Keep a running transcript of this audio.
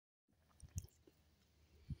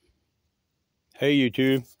Hey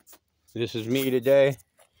YouTube, this is me today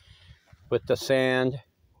with the sand.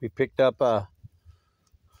 We picked up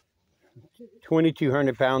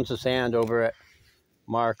 2,200 pounds of sand over at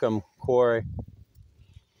Markham Quarry,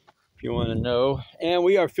 if you want to know. And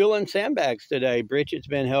we are filling sandbags today. Bridget's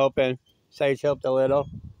been helping. Sage helped a little.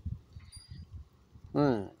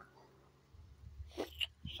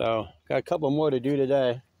 So got a couple more to do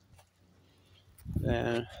today.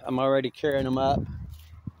 And I'm already carrying them up.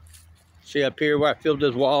 See up here where I filled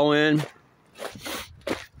this wall in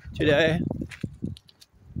today,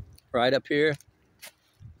 right up here.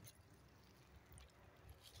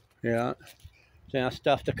 Yeah, so I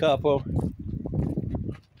stuffed a couple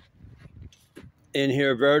in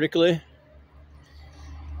here vertically,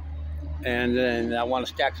 and then I want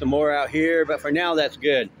to stack some more out here, but for now that's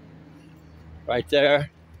good right there,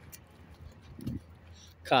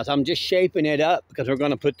 because I'm just shaping it up because we're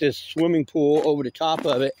going to put this swimming pool over the top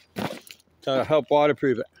of it to help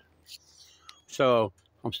waterproof it. So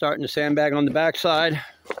I'm starting the sandbag on the back side.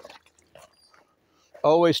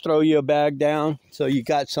 Always throw you a bag down so you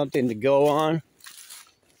got something to go on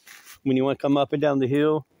when you want to come up and down the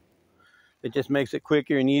hill. It just makes it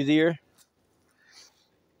quicker and easier.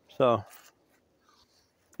 So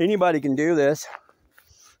anybody can do this.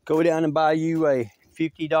 Go down and buy you a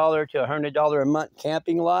 $50 to $100 a month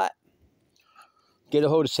camping lot. Get a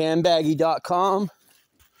hold of sandbaggy.com.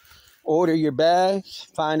 Order your bags,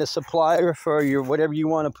 find a supplier for your whatever you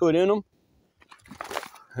want to put in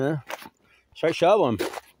them. Start shoveling them.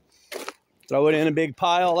 Throw it in a big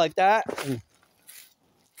pile like that. And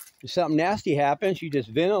if something nasty happens, you just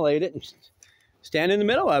ventilate it and stand in the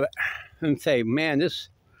middle of it and say, man, this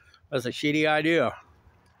was a shitty idea.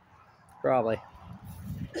 Probably.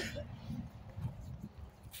 So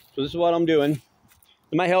this is what I'm doing.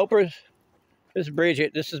 My helpers, this is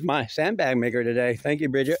Bridget. This is my sandbag maker today. Thank you,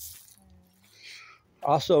 Bridget.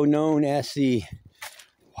 Also known as the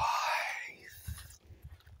wife.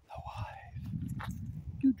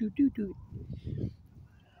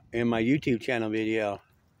 In my YouTube channel video.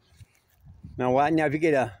 Now, if you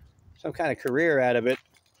get some kind of career out of it,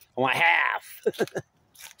 I want half.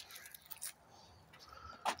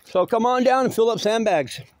 So come on down and fill up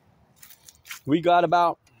sandbags. We got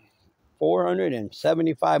about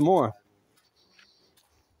 475 more.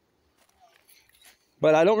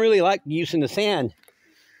 But I don't really like using the sand.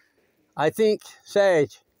 I think,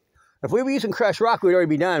 Sage, if we were using crushed rock, we'd already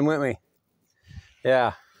be done, wouldn't we?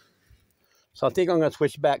 Yeah. So I think I'm going to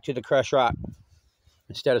switch back to the crushed rock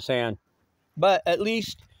instead of sand. But at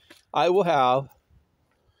least I will have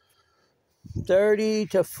 30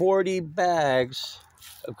 to 40 bags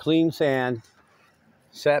of clean sand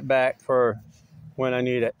set back for when I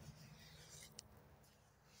need it.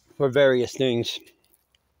 For various things.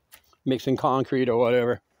 Mixing concrete or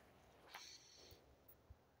whatever.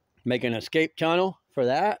 Make an escape tunnel for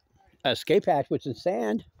that. An escape hatch with some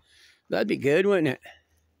sand. That'd be good, wouldn't it?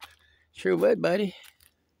 Sure would, buddy.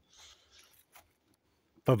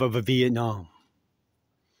 Vietnam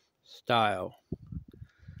style.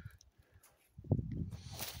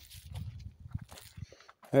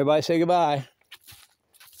 Everybody say goodbye.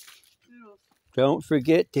 Don't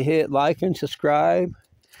forget to hit like and subscribe.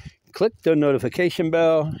 Click the notification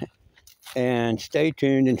bell. And stay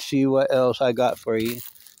tuned and see what else I got for you.